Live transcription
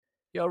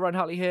Yo, Ryan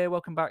Hartley here.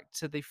 Welcome back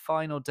to the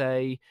final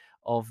day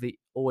of the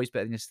Always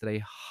Better Than Yesterday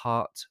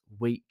Heart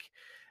Week.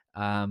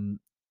 Um,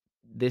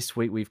 this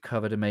week we've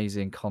covered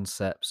amazing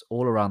concepts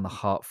all around the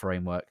heart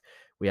framework.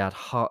 We had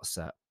heart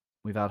set,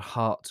 we've had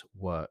heart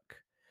work,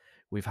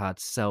 we've had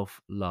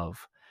self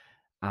love,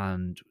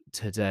 and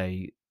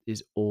today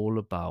is all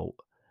about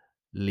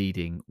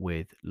leading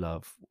with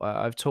love.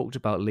 I've talked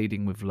about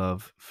leading with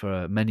love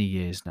for many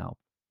years now.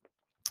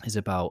 Is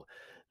about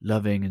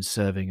loving and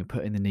serving and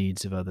putting the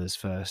needs of others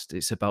first.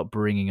 It's about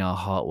bringing our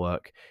heart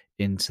work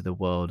into the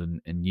world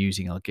and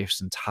using our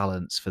gifts and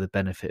talents for the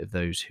benefit of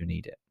those who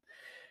need it.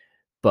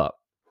 But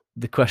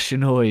the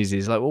question always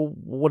is like, well,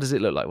 what does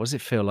it look like? What does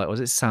it feel like? What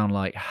does it sound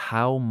like?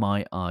 How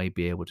might I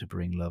be able to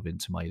bring love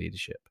into my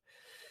leadership?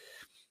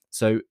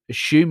 So,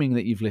 assuming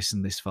that you've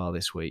listened this far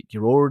this week,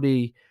 you're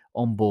already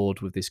on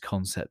board with this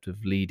concept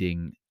of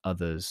leading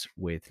others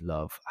with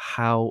love.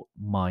 How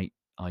might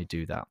I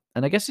do that?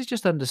 And I guess it's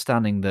just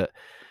understanding that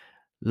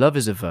love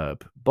is a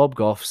verb. Bob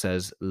Goff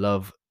says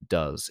love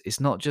does. It's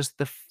not just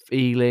the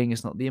feeling,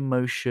 it's not the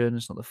emotion,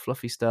 it's not the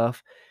fluffy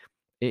stuff.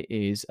 It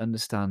is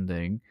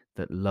understanding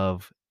that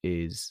love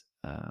is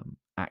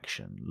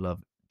action.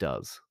 Love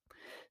does.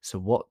 So,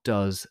 what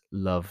does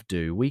love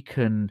do? We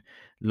can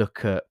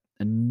look at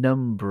a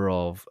number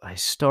of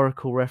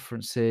historical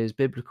references,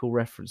 biblical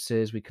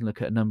references. We can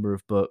look at a number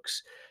of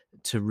books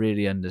to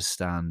really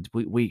understand.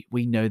 We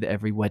know that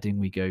every wedding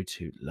we go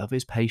to, love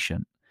is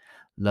patient,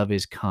 love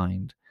is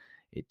kind,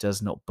 it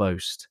does not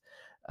boast.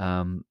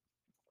 Um,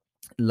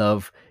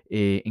 Love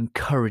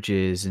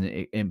encourages and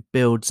it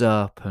builds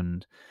up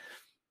and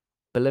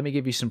but let me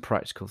give you some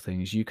practical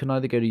things. You can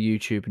either go to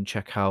YouTube and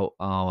check out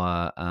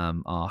our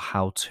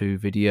how-to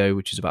video,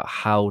 which is about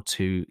how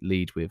to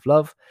lead with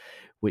love,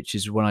 which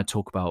is when I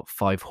talk about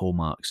 5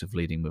 hallmarks of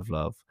leading with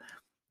love.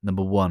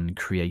 Number 1,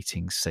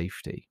 creating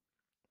safety.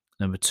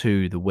 Number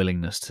 2, the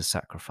willingness to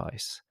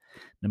sacrifice.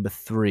 Number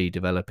 3,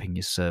 developing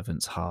your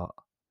servant's heart.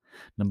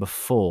 Number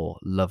 4,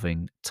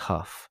 loving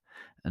tough.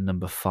 And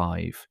number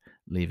 5,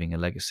 leaving a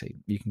legacy.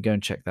 You can go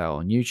and check that out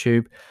on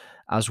YouTube,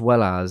 as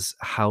well as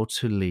how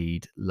to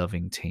lead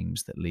loving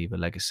teams that leave a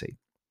legacy.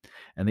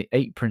 And the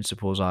 8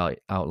 principles I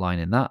outline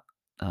in that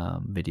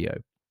video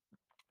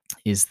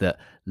is that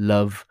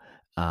love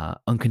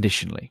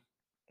unconditionally.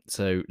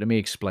 So let me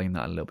explain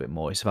that a little bit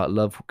more. It's about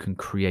love can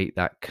create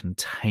that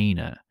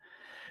container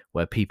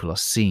where people are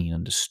seen,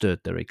 understood,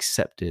 they're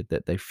accepted,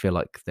 that they feel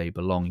like they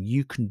belong.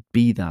 You can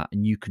be that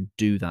and you can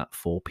do that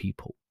for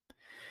people.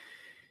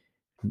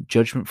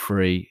 Judgment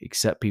free,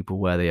 accept people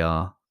where they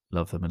are,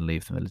 love them and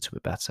leave them a little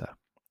bit better.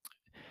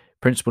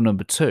 Principle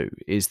number 2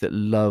 is that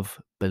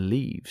love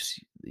believes.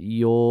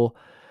 Your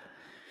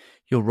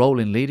role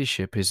in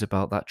leadership is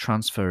about that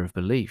transfer of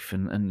belief,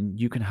 and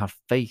you can have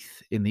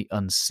faith in the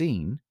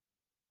unseen.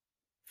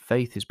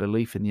 Faith is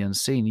belief in the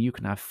unseen. You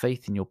can have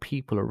faith in your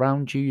people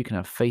around you. You can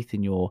have faith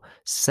in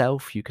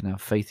yourself. You can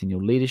have faith in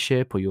your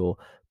leadership or your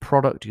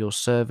product, your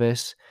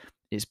service.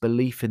 It's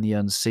belief in the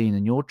unseen.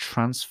 And your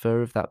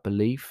transfer of that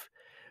belief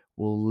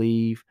will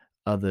leave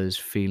others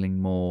feeling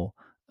more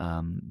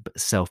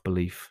self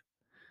belief.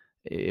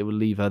 It will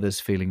leave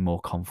others feeling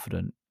more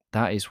confident.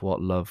 That is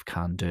what love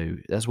can do.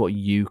 That's what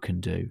you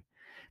can do,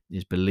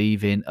 is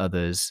believe in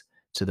others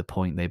to the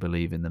point they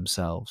believe in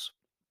themselves.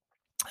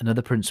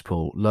 Another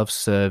principle, love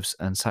serves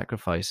and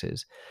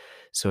sacrifices.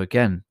 So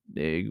again,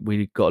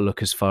 we got to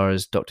look as far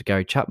as Dr.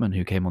 Gary Chapman,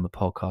 who came on the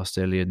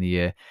podcast earlier in the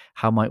year.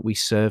 How might we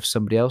serve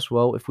somebody else?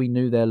 Well, if we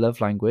knew their love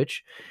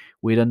language,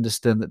 we'd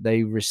understand that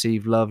they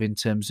receive love in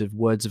terms of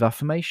words of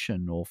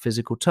affirmation or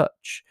physical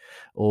touch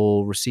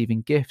or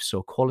receiving gifts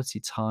or quality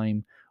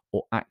time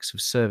or acts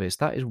of service.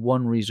 That is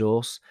one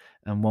resource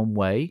and one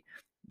way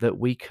that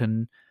we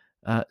can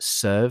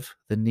serve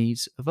the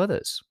needs of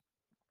others,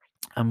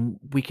 and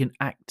we can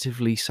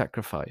actively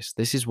sacrifice.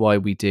 This is why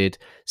we did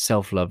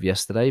self love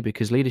yesterday,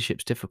 because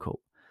leadership's difficult.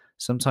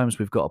 Sometimes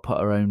we've got to put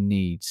our own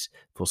needs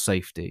for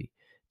safety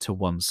to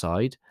one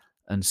side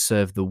and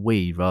serve the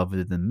we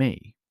rather than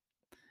me.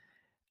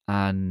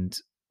 And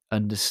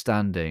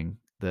understanding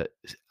that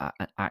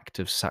an act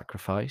of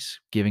sacrifice,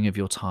 giving of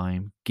your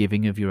time,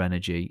 giving of your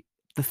energy,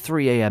 the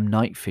 3 a.m.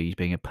 night feed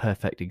being a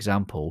perfect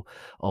example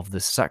of the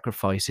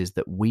sacrifices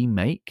that we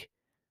make,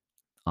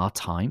 our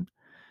time,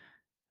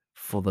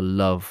 for the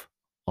love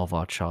of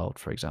our child,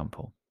 for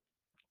example.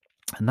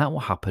 And that will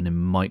happen in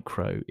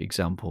micro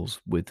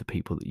examples with the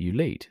people that you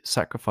lead,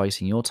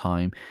 sacrificing your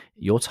time,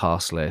 your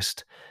task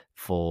list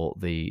for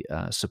the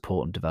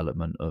support and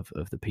development of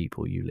the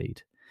people you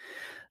lead.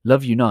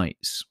 Love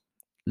unites.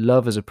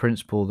 Love as a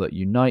principle that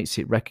unites,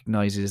 it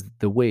recognizes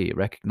the we, it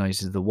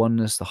recognizes the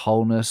oneness, the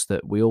wholeness,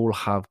 that we all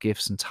have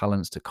gifts and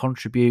talents to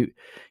contribute.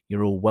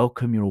 You're all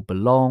welcome, you all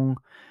belong,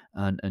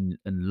 and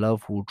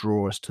love will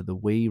draw us to the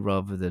we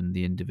rather than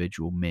the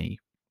individual me.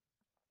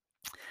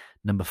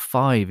 Number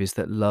 5 is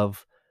that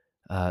love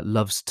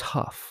loves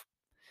tough.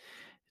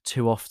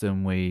 Too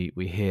often we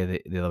hear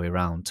the other way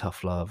around,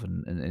 tough love,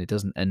 and it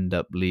doesn't end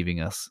up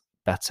leaving us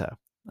better,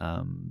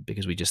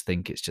 because we just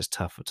think it's just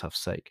tough for tough's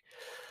sake.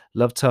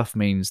 Love tough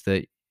means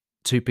that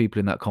two people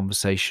in that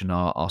conversation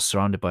are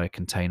surrounded by a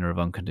container of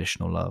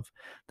unconditional love.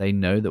 They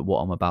know that what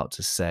I'm about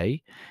to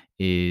say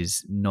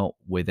is not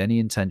with any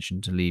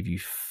intention to leave you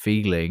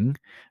feeling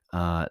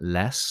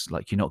less,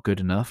 like you're not good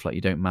enough, like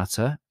you don't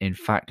matter. In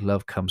fact,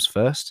 love comes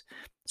first.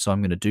 So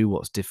I'm going to do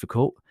what's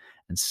difficult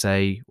and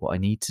say what I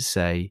need to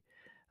say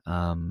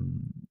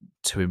um,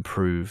 to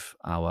improve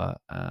our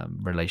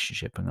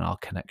relationship and our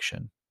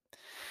connection.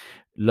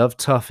 Love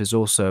Tough is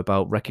also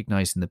about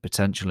recognizing the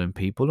potential in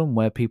people and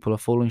where people are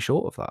falling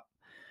short of that,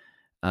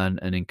 and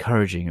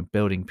encouraging and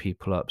building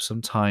people up.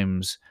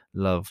 Sometimes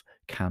love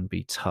can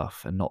be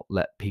tough and not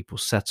let people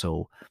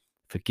settle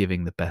for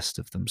giving the best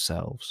of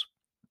themselves.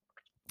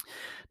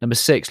 Number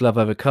six, love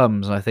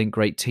overcomes. And I think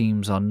great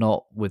teams are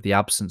not with the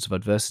absence of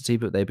adversity,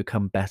 but they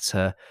become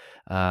better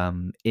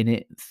in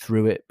it,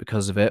 through it,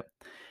 because of it.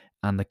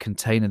 And the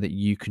container that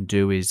you can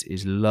do is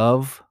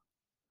love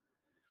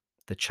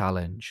the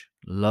challenge,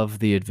 love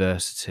the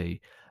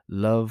adversity,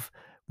 love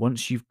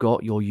once you've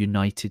got your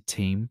united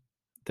team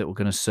that we're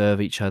going to serve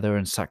each other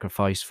and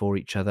sacrifice for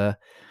each other,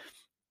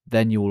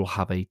 then you will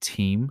have a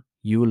team.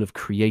 You will have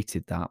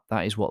created that.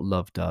 That is what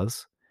love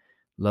does.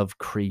 Love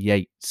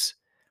creates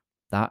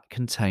that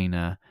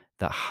container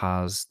that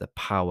has the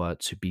power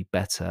to be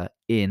better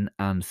in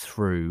and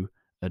through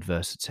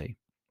adversity.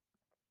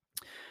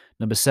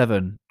 Number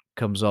seven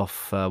comes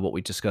off what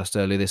we discussed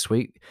earlier this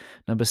week.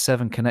 Number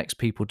seven connects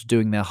people to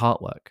doing their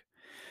heart work.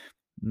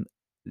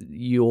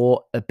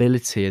 Your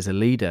ability as a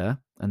leader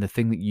and the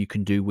thing that you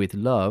can do with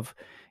love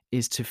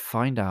is to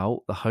find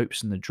out the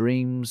hopes and the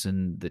dreams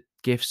and the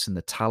gifts and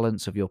the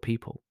talents of your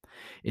people,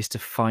 is to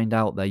find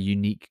out their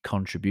unique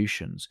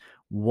contributions,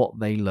 what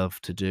they love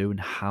to do and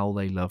how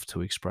they love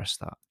to express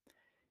that.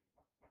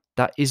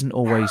 That isn't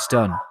always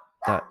done.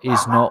 That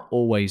is not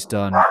always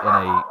done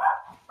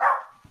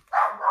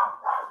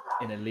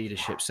in a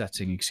leadership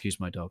setting. Excuse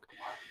my dog.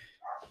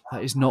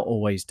 That is not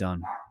always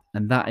done.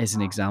 And that is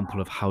an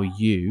example of how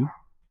you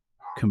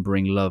can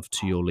bring love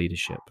to your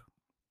leadership.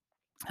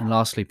 And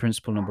lastly,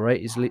 principle number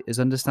 8 is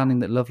understanding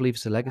that love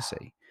leaves a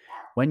legacy.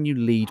 When you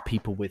lead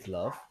people with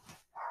love,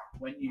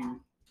 when you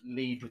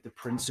lead with the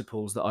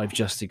principles that I've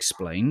just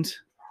explained,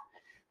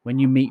 when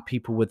you meet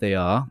people where they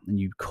are and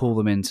you call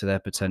them into their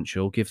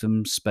potential, give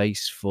them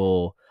space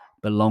for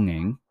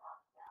belonging,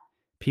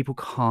 people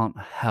can't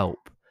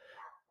help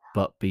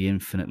but be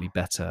infinitely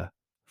better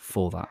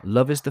for that.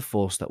 Love is the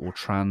force that will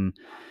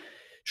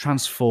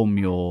transform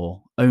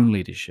your own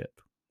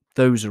leadership,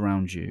 those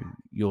around you,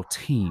 your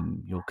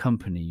team, your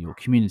company, your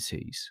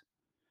communities.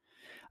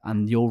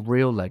 And your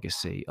real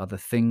legacy are the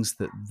things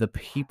that the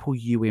people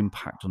you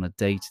impact on a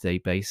day-to-day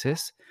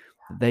basis,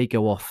 they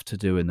go off to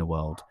do in the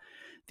world.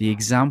 The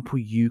example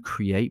you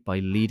create by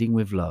leading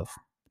with love,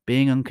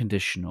 being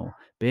unconditional,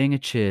 being a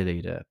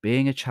cheerleader,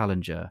 being a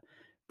challenger,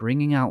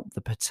 bringing out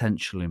the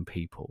potential in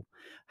people,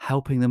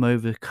 helping them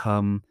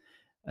overcome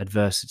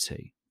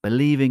adversity,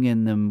 believing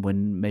in them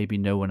when maybe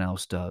no one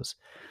else does.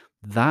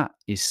 That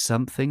is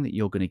something that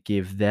you're going to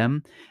give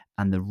them,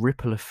 and the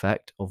ripple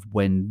effect of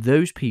when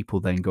those people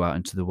then go out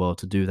into the world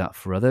to do that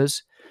for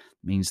others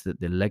means that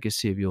the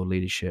legacy of your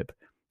leadership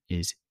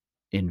is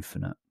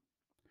infinite.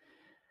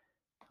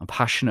 I'm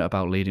passionate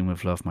about leading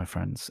with love, my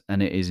friends,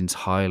 and it is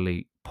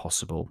entirely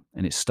possible.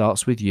 And it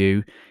starts with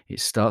you. It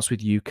starts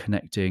with you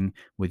connecting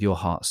with your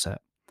heart set.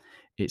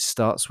 It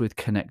starts with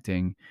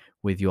connecting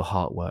with your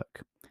heart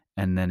work.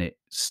 And then it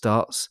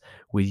starts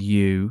with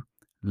you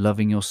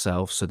loving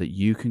yourself so that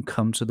you can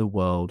come to the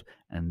world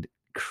and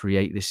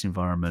create this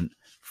environment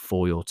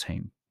for your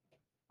team.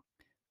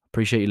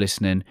 Appreciate you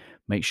listening.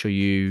 Make sure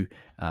you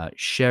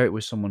share it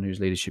with someone whose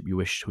leadership you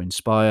wish to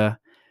inspire.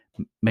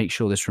 Make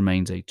sure this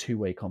remains a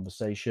two-way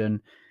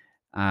conversation,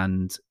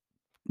 and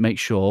make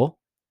sure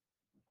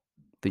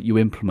that you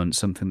implement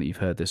something that you've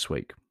heard this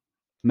week.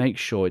 Make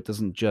sure it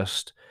doesn't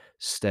just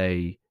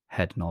stay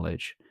head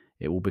knowledge.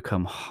 It will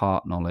become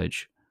heart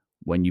knowledge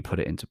when you put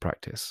it into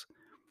practice.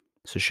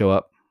 So show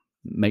up,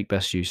 make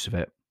best use of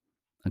it,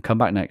 and come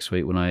back next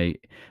week when I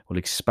will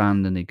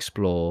expand and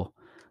explore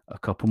a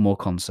couple more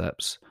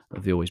concepts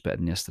of the Always Better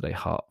Than Yesterday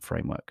heart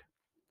framework.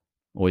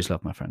 Always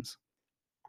love, my friends.